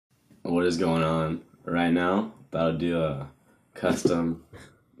What is going on right now? About to do a custom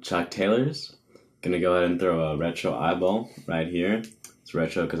Chuck Taylors. Gonna go ahead and throw a retro eyeball right here. It's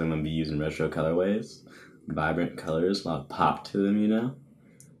retro because I'm gonna be using retro colorways, vibrant colors, a lot of pop to them, you know,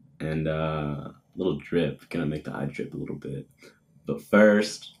 and a little drip. Gonna make the eye drip a little bit. But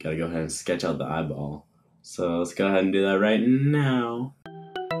first, gotta go ahead and sketch out the eyeball. So let's go ahead and do that right now.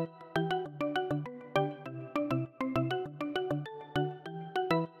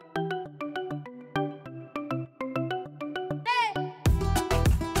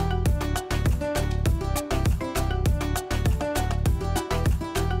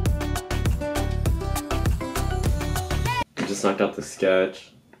 Just knocked out the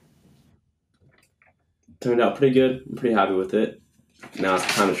sketch. Turned out pretty good. I'm pretty happy with it. Now it's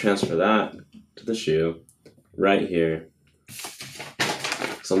time to transfer that to the shoe right here.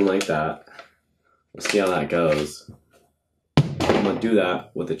 Something like that. We'll see how that goes. I'm gonna do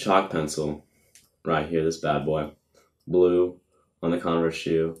that with a chalk pencil right here, this bad boy. Blue on the Converse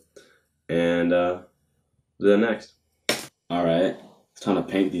shoe. And do that next. Alright, it's time to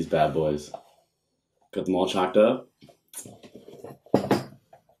paint these bad boys. Got them all chalked up.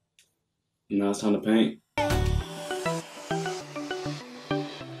 Now it's time to paint.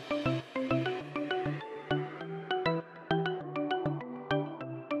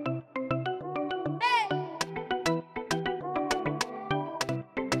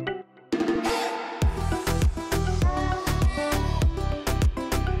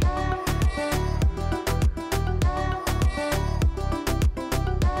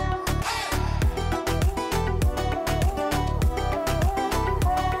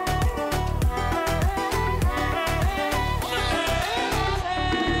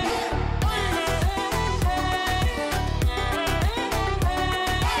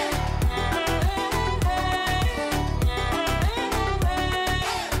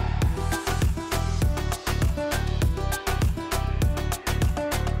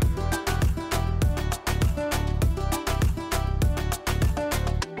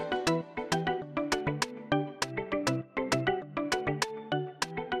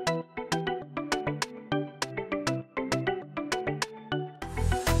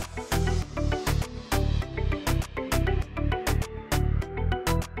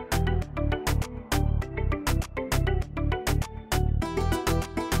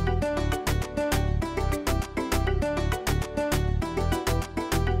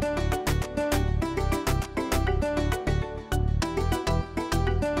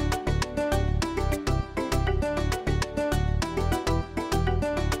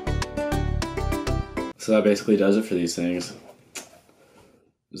 So that basically does it for these things.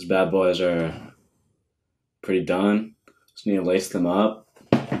 These bad boys are pretty done. Just need to lace them up,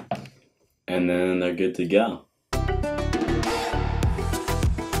 and then they're good to go.